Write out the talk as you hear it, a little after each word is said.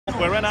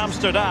we're in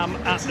Amsterdam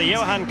at the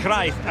Johan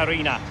Cruyff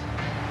Arena.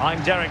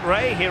 I'm Derek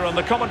Ray here on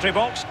the commentary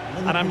box,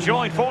 and I'm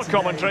joined for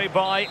commentary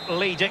by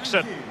Lee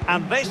Dixon.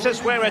 And this is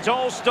where it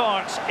all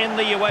starts in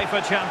the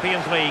UEFA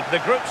Champions League, the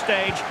group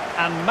stage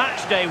and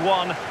match day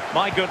one.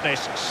 My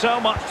goodness,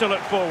 so much to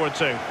look forward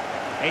to.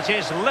 It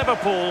is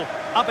Liverpool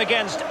up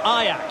against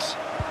Ajax.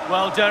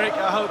 Well, Derek,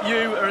 I hope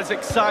you are as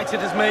excited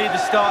as me. The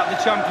start of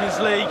the Champions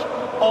League,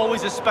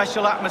 always a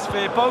special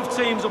atmosphere. Both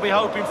teams will be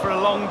hoping for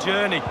a long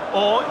journey,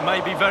 or it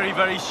may be very,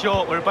 very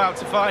short. We're about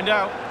to find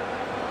out.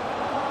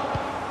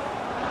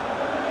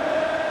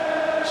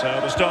 So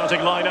the starting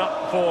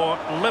lineup for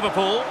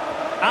Liverpool.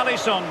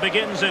 Alisson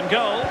begins in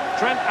goal.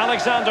 Trent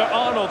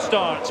Alexander-Arnold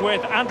starts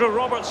with Andrew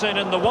Robertson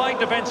in the wide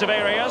defensive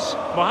areas.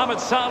 Mohamed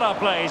Salah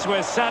plays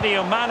with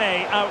Sadio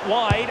Mane out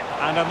wide.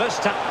 And on this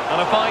time,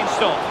 and a fine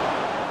stop.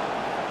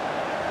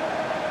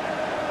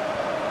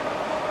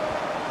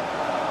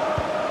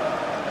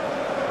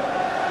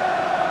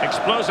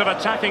 Explosive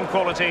attacking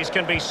qualities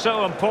can be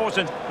so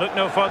important. Look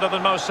no further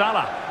than Mo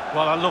Salah.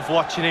 Well, I love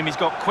watching him. He's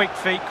got quick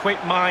feet,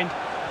 quick mind.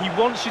 He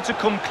wants you to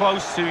come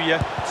close to you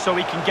so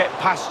he can get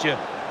past you.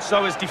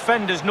 So as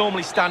defenders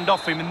normally stand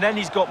off him, and then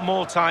he's got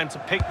more time to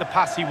pick the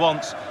pass he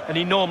wants, and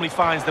he normally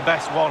finds the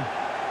best one.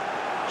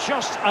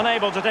 Just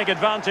unable to take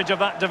advantage of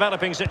that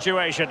developing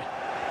situation.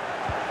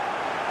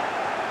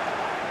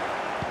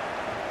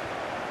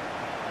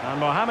 And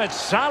Mohamed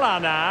Salah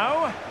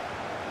now.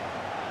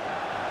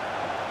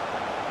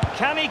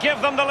 Can he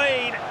give them the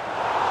lead?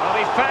 Well,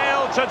 he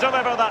failed to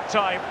deliver that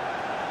time.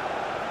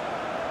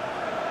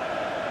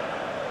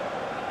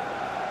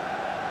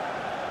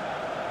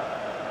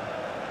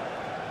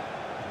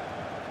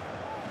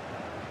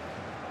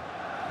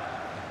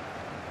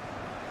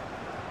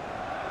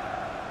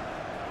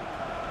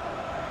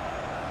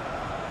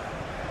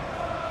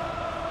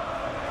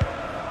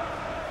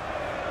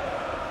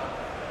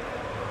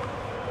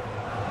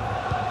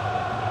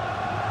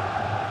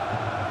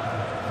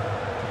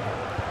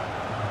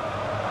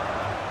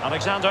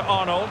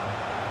 Alexander-Arnold.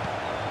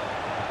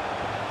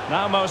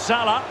 Now Mo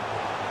Salah.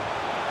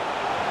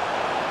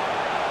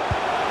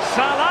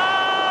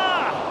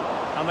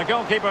 Salah! And the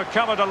goalkeeper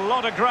covered a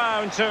lot of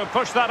ground to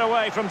push that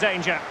away from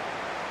danger.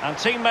 And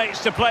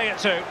teammates to play it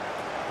to.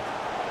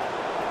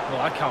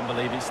 Well, I can't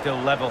believe it's still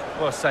level.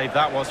 What a save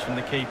that was from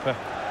the keeper.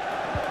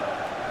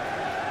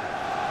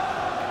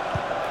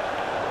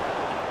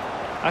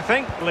 I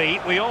think, Lee,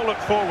 we all look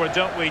forward,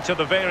 don't we, to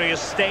the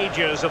various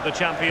stages of the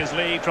Champions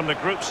League from the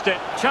group stage.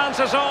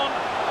 Chances on.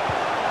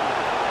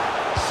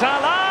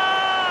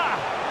 Salah!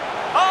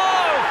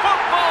 Oh,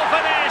 football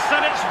finish,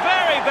 and it's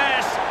very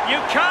best. You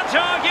can't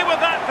argue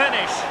with that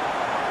finish.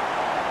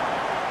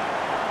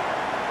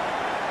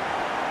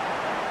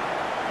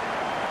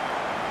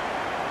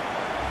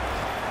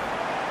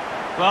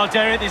 Well,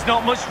 Derek, there's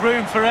not much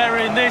room for error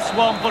in this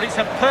one, but it's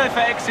a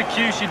perfect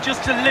execution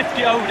just to lift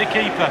it over the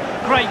keeper.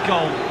 Great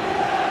goal.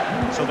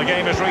 So the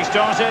game has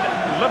restarted.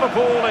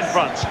 Liverpool in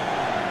front.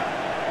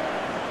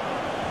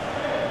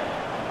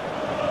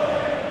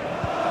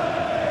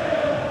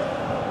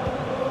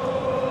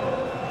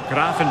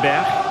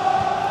 Gravenberch.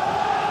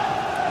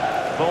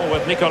 Ball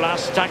with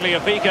Nicolas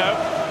Tagliafico.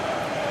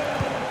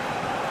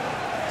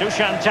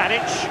 Dusan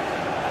Tadic.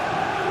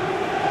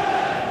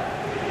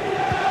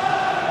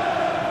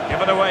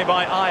 Given away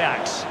by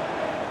Ajax.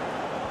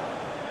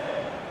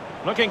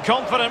 Looking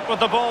confident with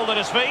the ball at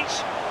his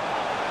feet.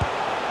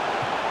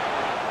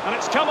 And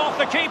it's come off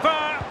the keeper.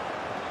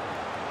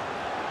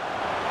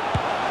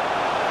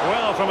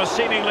 Well, from a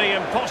seemingly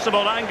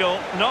impossible angle,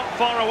 not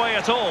far away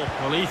at all.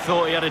 Well, he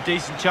thought he had a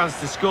decent chance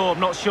to score. I'm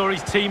not sure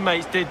his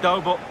teammates did, though,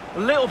 but a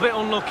little bit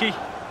unlucky.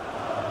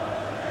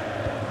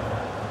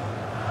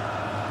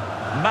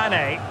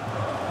 Mane.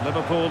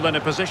 Liverpool in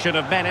a position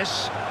of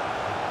menace.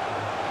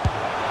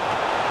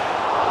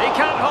 He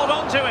can't hold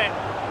on to it.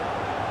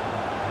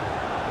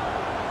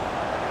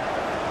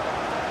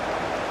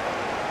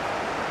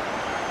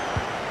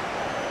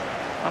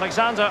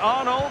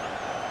 Alexander-Arnold,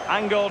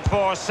 angled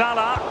for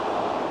Salah.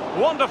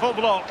 Wonderful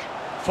block,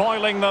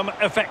 foiling them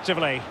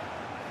effectively.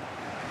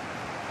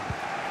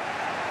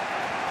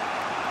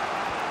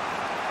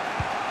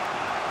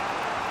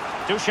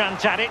 Dusan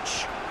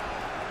Tadic.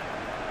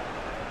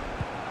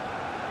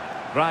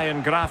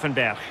 Ryan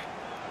Gravenberch.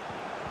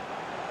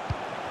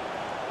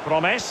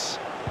 Promes.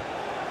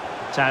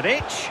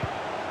 Tadic.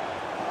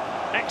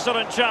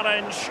 Excellent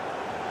challenge.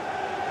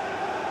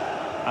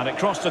 And it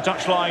crossed the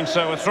touchline,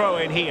 so a throw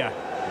in here.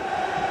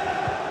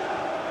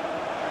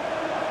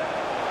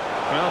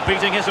 Well,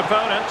 beating his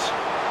opponent.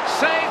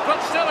 Save,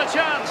 but still a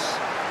chance.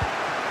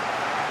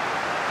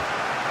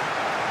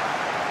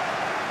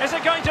 Is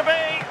it going to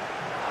be?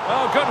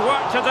 Oh, good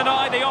work to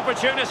deny the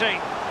opportunity.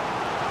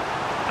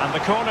 And the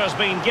corner's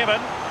been given.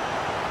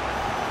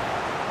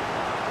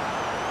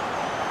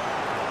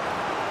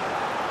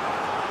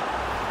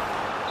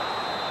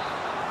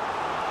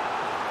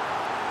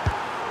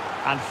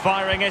 And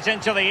firing it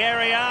into the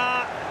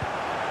area.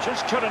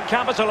 Just couldn't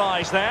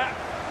capitalise there.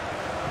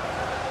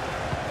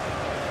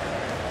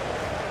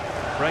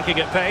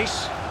 Breaking at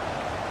pace.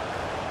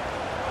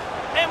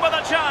 him with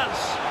a chance.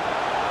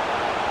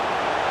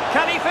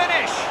 Can he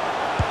finish?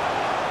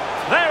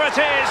 There it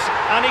is,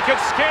 and he could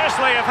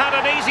scarcely have had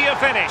an easier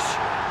finish.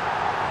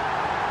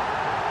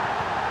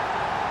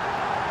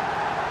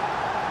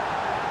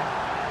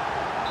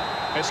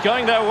 It's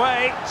going their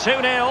way,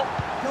 2-0.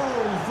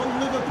 Goal for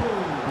Liverpool.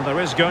 Well, there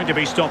is going to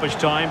be stoppage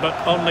time,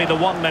 but only the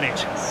 1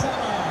 minute.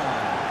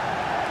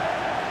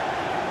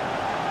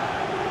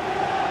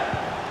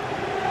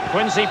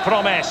 Quincy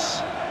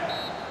Promes.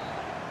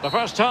 The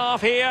first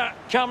half here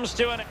comes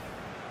to an...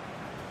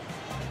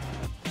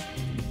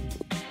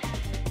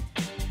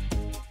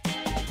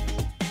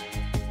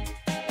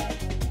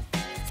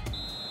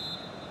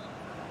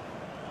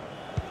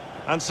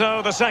 And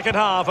so the second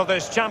half of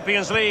this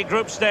Champions League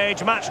group stage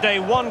matchday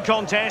 1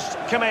 contest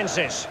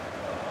commences.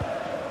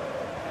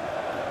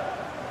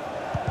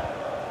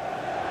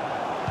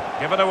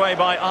 Given away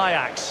by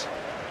Ajax.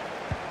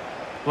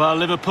 Well,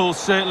 Liverpool's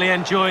certainly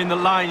enjoying the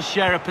lion's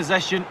share of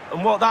possession,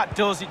 and what that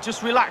does, it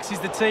just relaxes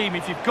the team.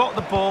 If you've got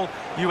the ball,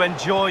 you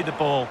enjoy the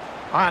ball,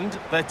 and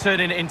they're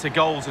turning it into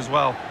goals as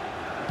well.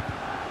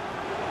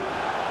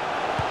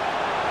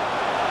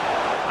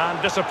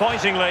 And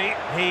disappointingly,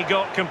 he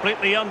got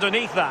completely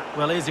underneath that.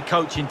 Well, here's a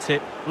coaching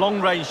tip.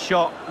 Long-range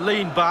shot,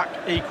 lean back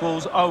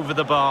equals over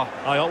the bar.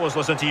 I always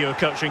listen to your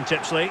coaching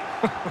tips, Lee.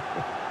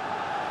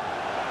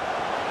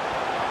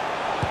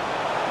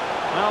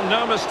 Well,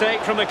 no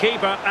mistake from the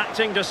keeper,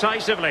 acting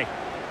decisively.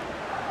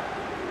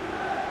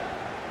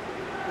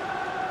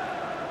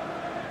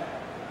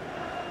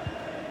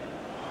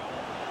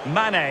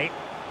 Mane.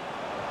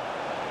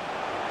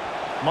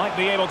 Might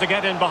be able to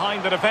get in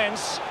behind the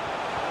defence.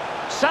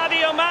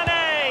 Sadio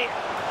Mane!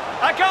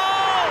 A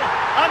goal!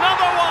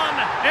 Another one!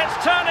 It's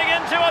turning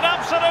into an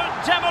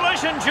absolute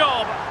demolition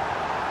job.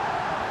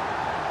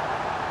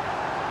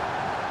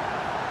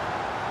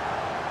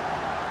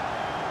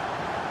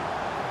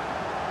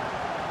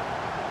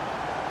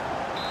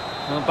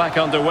 Well, back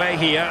underway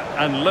here,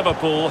 and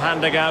Liverpool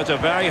handing out a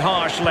very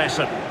harsh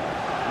lesson.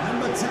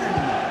 Number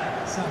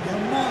 10, Sadio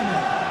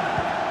Mane.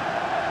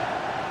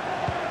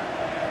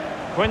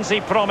 Quincy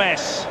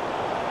Promes.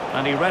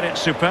 And he read it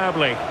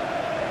superbly.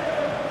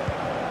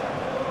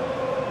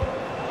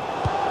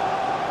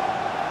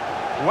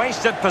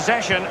 Wasted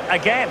possession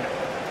again.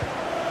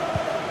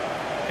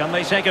 Can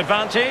they take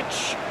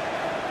advantage?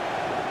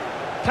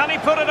 Can he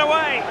put it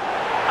away?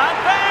 And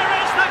there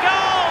is the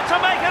goal to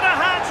make it a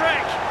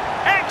hat-trick.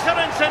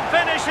 Excellence in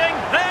finishing,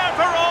 there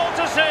for all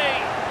to see.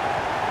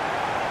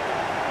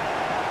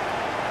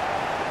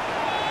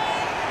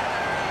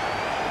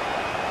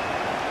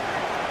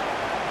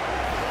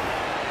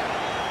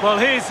 Well,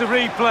 here's the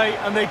replay,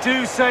 and they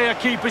do say a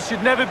keeper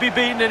should never be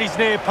beaten at his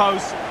near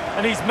post,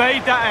 and he's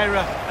made that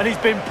error, and he's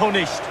been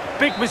punished.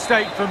 Big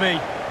mistake for me.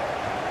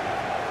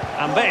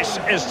 And this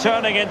is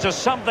turning into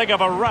something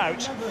of a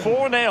rout.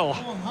 4-0.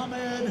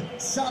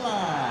 Mohamed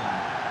Salah.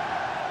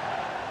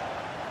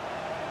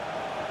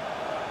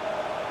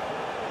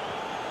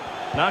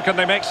 Now can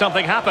they make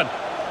something happen?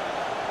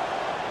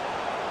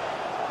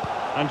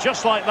 And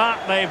just like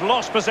that, they've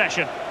lost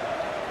possession.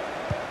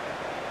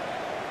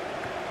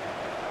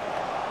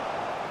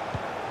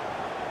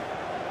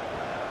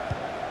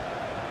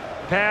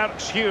 Per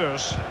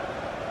Schuurs.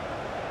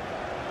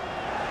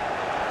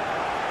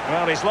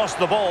 Well, he's lost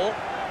the ball.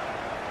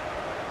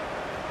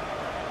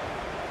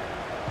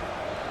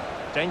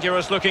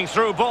 Dangerous looking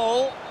through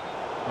ball.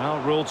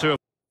 Well, ruled to...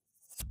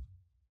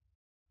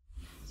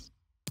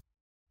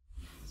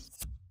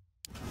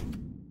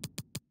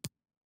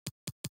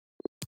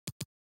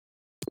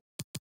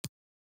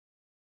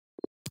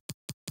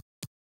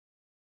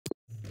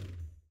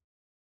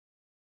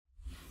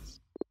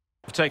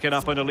 taken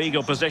up an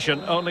illegal position,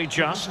 only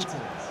just.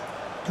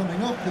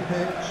 Coming off the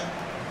pitch,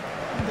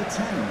 number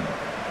 10,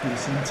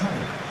 Wilson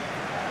Tunney.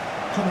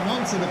 Coming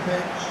onto the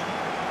pitch,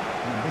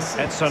 number 6,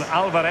 Edson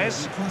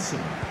Alvarez.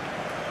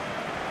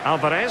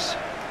 Alvarez.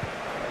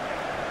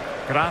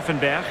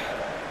 Gravenberch.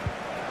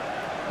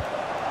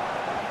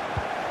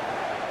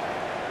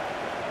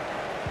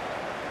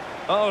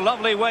 Oh,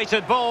 lovely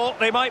weighted ball.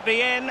 They might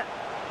be in.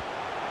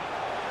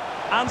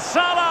 And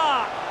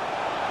Salah!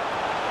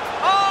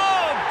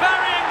 Oh,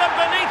 burying them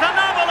beneath an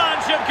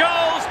avalanche of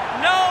goals.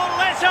 No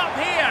let up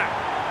here.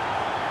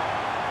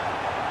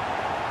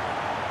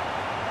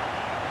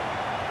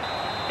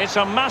 It's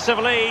a massive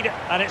lead,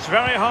 and it's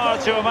very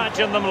hard to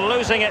imagine them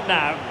losing it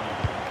now.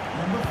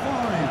 Number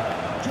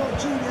 5,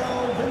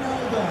 Jorginho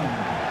Wijnaldum.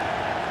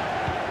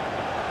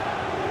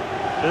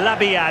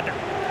 Labiad.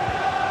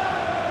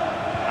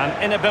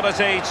 An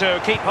inability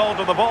to keep hold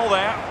of the ball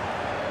there.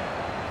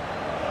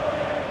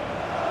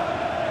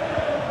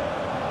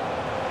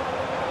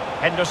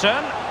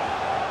 Henderson.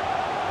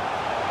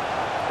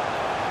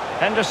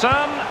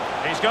 Henderson.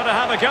 He's got to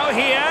have a go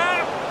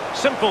here.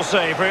 Simple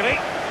save, really.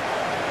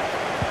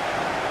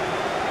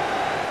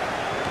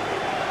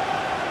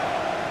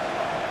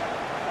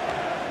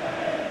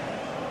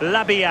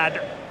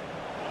 Labiad.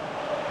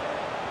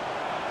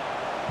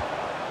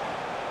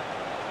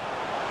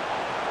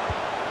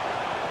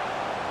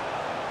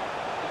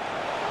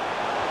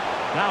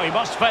 Now he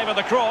must favour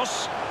the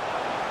cross.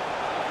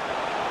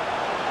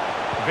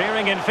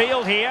 Veering in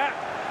field here.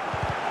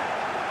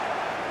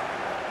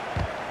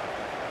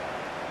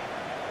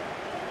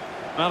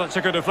 Well, it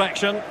took a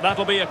deflection.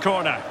 That'll be a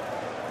corner.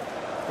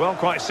 Well,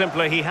 quite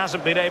simply, he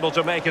hasn't been able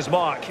to make his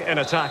mark in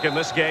attack in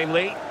this game,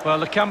 Lee. Well,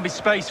 there can be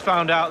space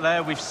found out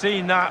there. We've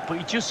seen that, but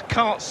he just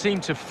can't seem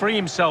to free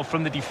himself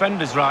from the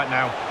defenders right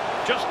now.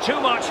 Just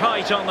too much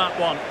height on that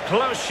one.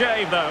 Close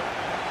shave, though.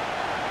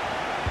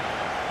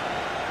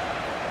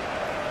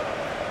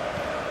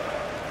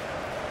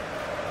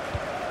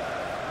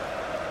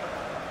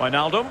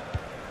 Wijnaldum.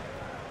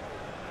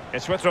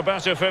 It's with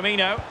Roberto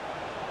Firmino.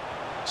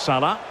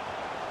 Salah.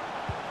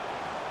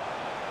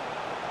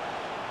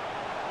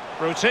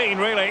 Routine,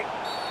 really.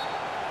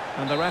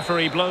 And the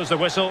referee blows the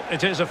whistle.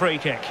 It is a free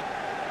kick.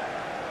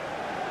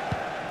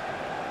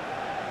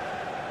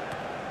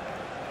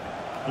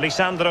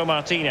 Lisandro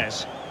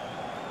Martinez.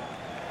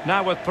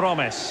 Now with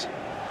Promes.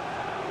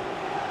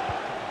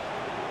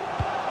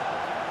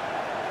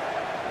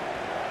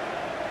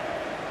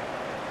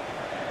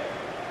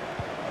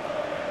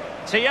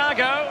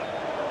 Thiago.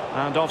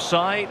 And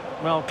offside.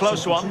 Well,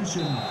 close one.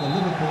 Substitution for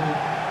Liverpool.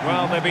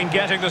 Well, they've been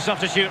getting the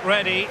substitute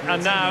ready,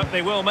 and now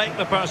they will make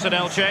the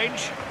personnel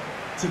change.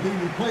 To be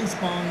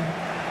replaced by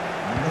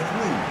number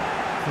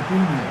 3,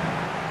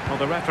 Fabinho. Well,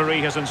 the referee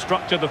has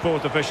instructed the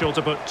fourth official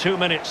to put 2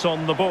 minutes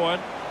on the board,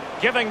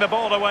 giving the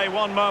ball away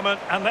one moment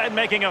and then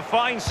making a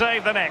fine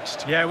save the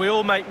next. Yeah, we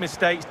all make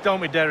mistakes, don't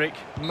we, Derek?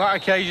 On that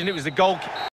occasion, it was the goal.